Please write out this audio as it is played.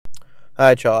All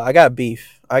right, y'all. I got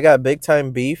beef. I got big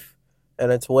time beef,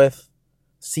 and it's with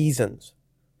seasons.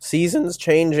 Seasons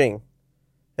changing.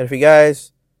 And if you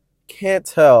guys can't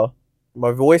tell,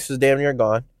 my voice is damn near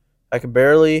gone. I can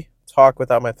barely talk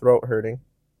without my throat hurting.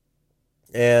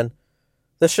 And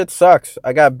this shit sucks.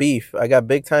 I got beef. I got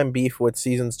big time beef with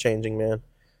seasons changing, man.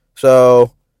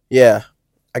 So, yeah,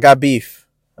 I got beef.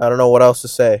 I don't know what else to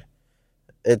say.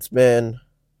 It's been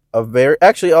a very.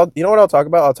 Actually, you know what I'll talk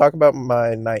about? I'll talk about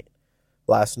my night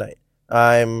last night.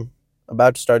 I'm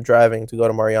about to start driving to go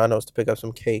to Mariano's to pick up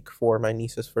some cake for my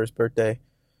niece's first birthday,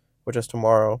 which is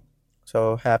tomorrow.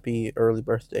 So happy early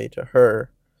birthday to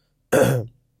her. But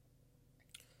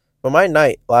my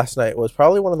night last night was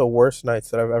probably one of the worst nights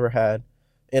that I've ever had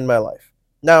in my life.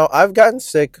 Now, I've gotten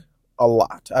sick a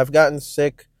lot. I've gotten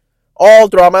sick all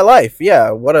throughout my life.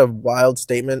 Yeah, what a wild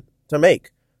statement to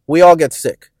make. We all get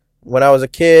sick. When I was a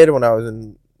kid, when I was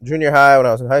in junior high, when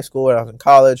I was in high school, when I was in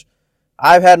college,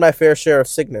 I've had my fair share of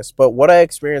sickness. But what I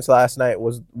experienced last night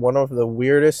was one of the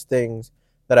weirdest things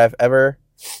that I've ever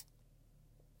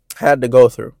had to go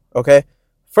through. Okay?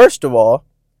 First of all,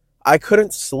 I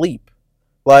couldn't sleep.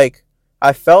 Like,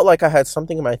 I felt like I had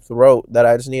something in my throat that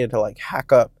I just needed to, like,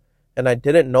 hack up. And I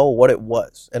didn't know what it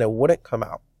was. And it wouldn't come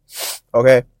out.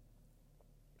 Okay?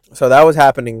 So that was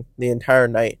happening the entire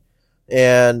night.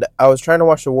 And I was trying to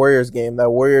watch the Warriors game. That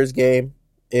Warriors game,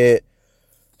 it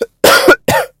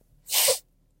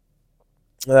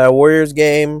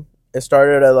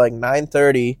started at like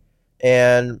 9:30,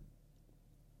 and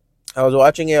I was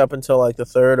watching it up until like the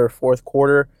third or fourth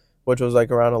quarter, which was like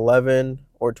around 11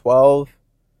 or 12.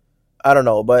 I don't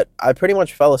know, but I pretty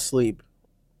much fell asleep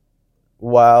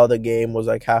while the game was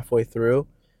like halfway through,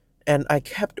 and I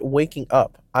kept waking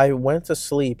up. I went to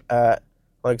sleep at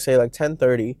like say like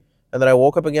 10:30, and then I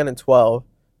woke up again at 12,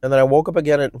 and then I woke up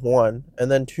again at 1,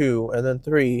 and then 2, and then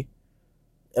 3.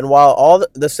 And while all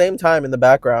the same time in the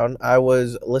background, I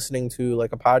was listening to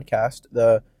like a podcast,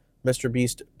 the Mr.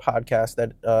 Beast podcast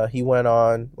that he went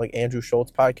on, like Andrew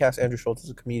Schultz podcast. Andrew Schultz is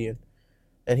a comedian,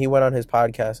 and he went on his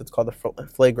podcast. It's called the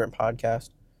Flagrant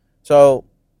Podcast. So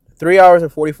 3 hours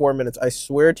and 44 minutes. I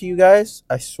swear to you guys,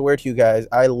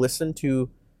 I listened to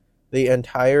the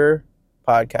entire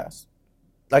podcast.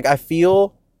 Like I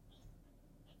feel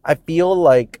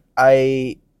like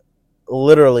I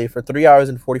literally for 3 hours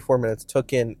and 44 minutes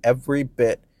took in every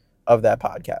bit of that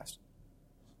podcast.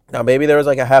 Now maybe there was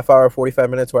like a half hour, 45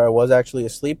 minutes where I was actually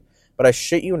asleep, but I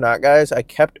shit you not, guys, I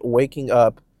kept waking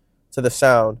up to the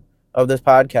sound of this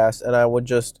podcast, and I would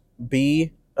just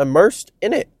be immersed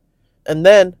in it. And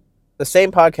then the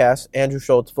same podcast, Andrew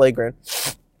Schultz, Flagrant,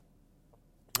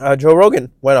 Joe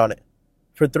Rogan went on it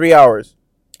for 3 hours.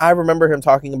 I remember him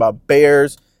talking about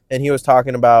bears, and he was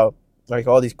talking about like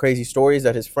all these crazy stories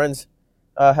that his friends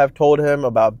have told him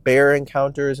about bear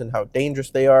encounters and how dangerous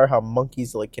they are, how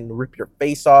monkeys like can rip your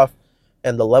face off,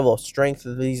 and the level of strength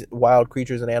that these wild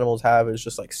creatures and animals have is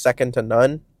just like second to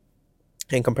none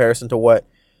in comparison to what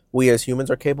we as humans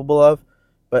are capable of.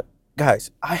 But guys,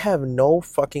 I have no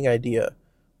fucking idea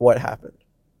what happened.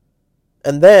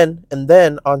 And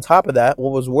then on top of that,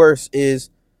 what was worse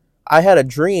is I had a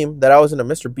dream that I was in a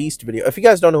Mr. Beast video. If you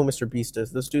guys don't know who Mr. Beast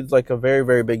is, this dude's like a very,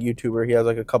 very big YouTuber. He has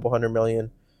like a couple 100 million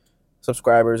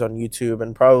subscribers on YouTube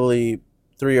and probably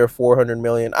 300 or 400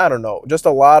 million. I don't know. Just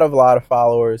a lot of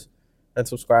followers and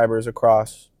subscribers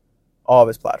across all of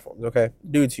his platforms. Okay.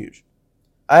 Dude's huge.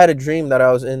 I had a dream that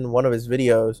I was in one of his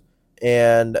videos,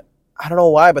 and I don't know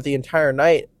why, but the entire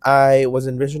night I was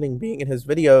envisioning being in his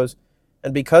videos.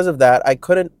 And because of that, I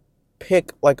couldn't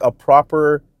pick like a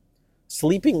proper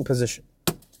sleeping position.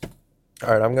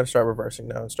 All right, I'm going to start reversing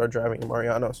now and start driving to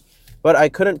Mariano's. But I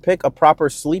couldn't pick a proper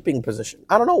sleeping position.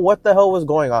 I don't know what the hell was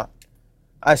going on.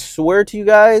 I swear to you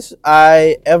guys,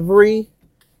 every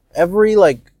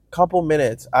like couple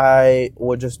minutes, I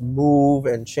would just move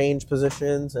and change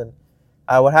positions, and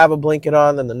I would have a blanket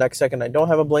on, then the next second I don't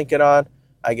have a blanket on.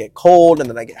 I get cold, and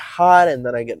then I get hot, and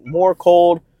then I get more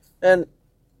cold. And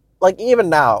like even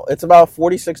now, it's about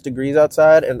 46 degrees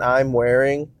outside, and I'm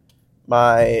wearing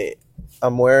a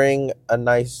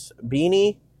nice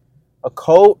beanie, a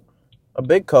coat, a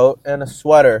big coat, and a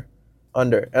sweater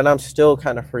under, and I'm still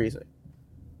kind of freezing.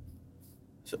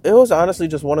 So it was honestly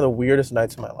just one of the weirdest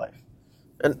nights of my life.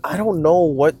 And I don't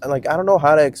know I don't know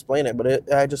how to explain it,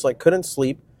 but I just like couldn't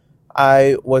sleep.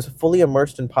 I was fully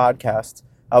immersed in podcasts.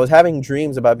 I was having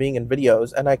dreams about being in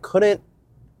videos, and I couldn't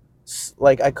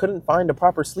find a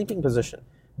proper sleeping position.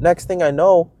 Next thing I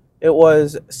know, it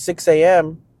was 6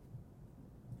 a.m.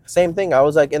 Same thing. I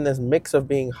was like in this mix of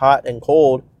being hot and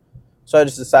cold. So I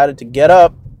just decided to get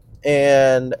up,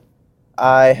 and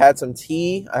I had some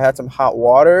tea. I had some hot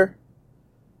water,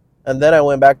 and then I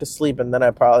went back to sleep, and then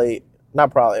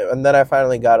and then I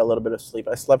finally got a little bit of sleep.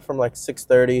 I slept from like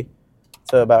 6:30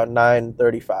 to about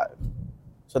 9:35.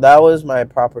 So that was my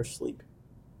proper sleep.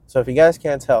 So if you guys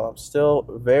can't tell, I'm still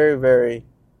very, very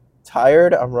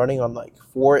tired. I'm running on like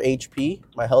 4 HP.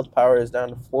 My health power is down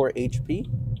to 4 HP.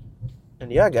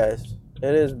 And yeah, guys,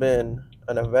 it has been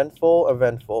an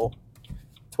eventful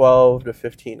 12 to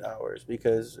 15 hours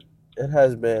because it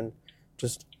has been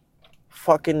just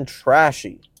fucking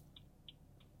trashy.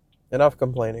 Enough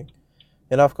complaining.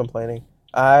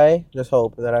 I just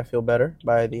hope that I feel better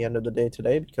by the end of the day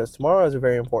today because tomorrow is a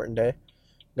very important day.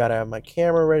 Gotta have my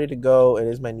camera ready to go. It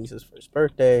is my niece's first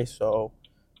birthday, so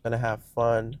I'm gonna have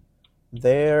fun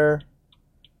there.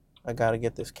 I gotta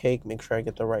get this cake, make sure I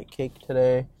get the right cake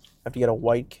today. I have to get a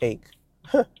white cake.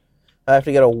 I have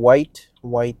to get a white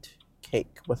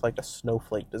cake with like a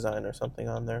snowflake design or something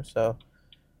on there. So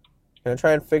I'm gonna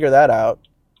try and figure that out.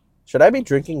 Should I be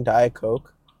drinking Diet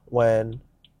Coke when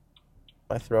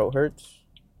my throat hurts?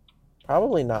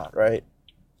 Probably not, right?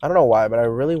 I don't know why, but I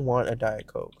really want a Diet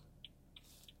Coke.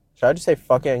 Should I just say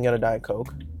fuck it and get a Diet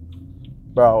Coke?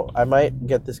 Bro, I might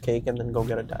get this cake and then go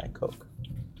get a Diet Coke.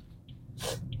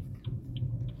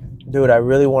 Dude, I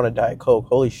really want a Diet Coke.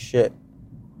 Holy shit.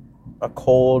 A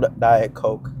cold Diet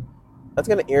Coke. That's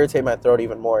going to irritate my throat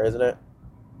even more, isn't it?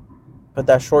 But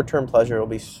that short-term pleasure will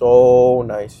be so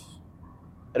nice.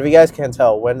 And if you guys can't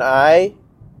tell, when I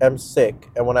am sick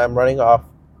and when I'm running off,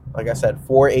 like I said,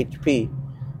 4 HP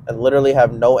and literally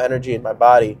have no energy in my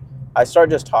body, I start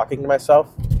just talking to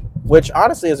myself, which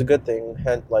honestly is a good thing,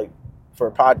 like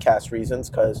for podcast reasons,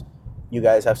 because you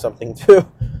guys have something to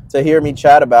hear me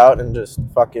chat about and just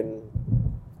fucking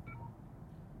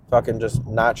just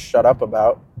not shut up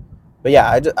about. But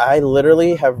yeah, I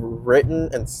literally have written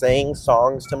and sang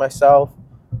songs to myself.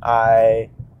 I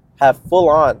have full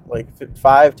on like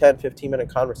 5, 10, 15-minute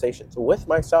conversations with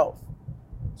myself.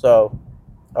 So,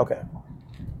 okay.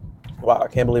 Wow, I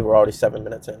can't believe we're already 7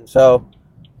 minutes in. So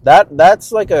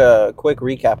that's like a quick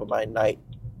recap of my night.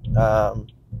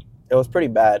 It was pretty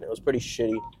bad. It was pretty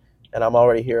shitty. And I'm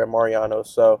already here at Mariano.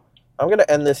 So I'm going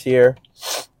to end this here.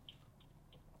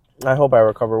 I hope I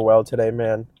recover well today,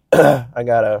 man. I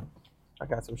got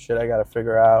some shit I got to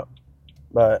figure out.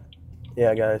 But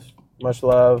yeah, guys, much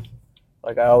love.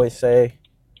 Like I always say,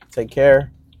 take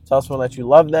care. Tell someone that you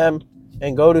love them.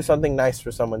 And go do something nice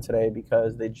for someone today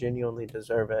because they genuinely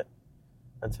deserve it.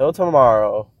 Until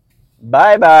tomorrow.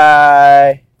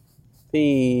 Bye-bye.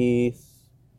 Peace.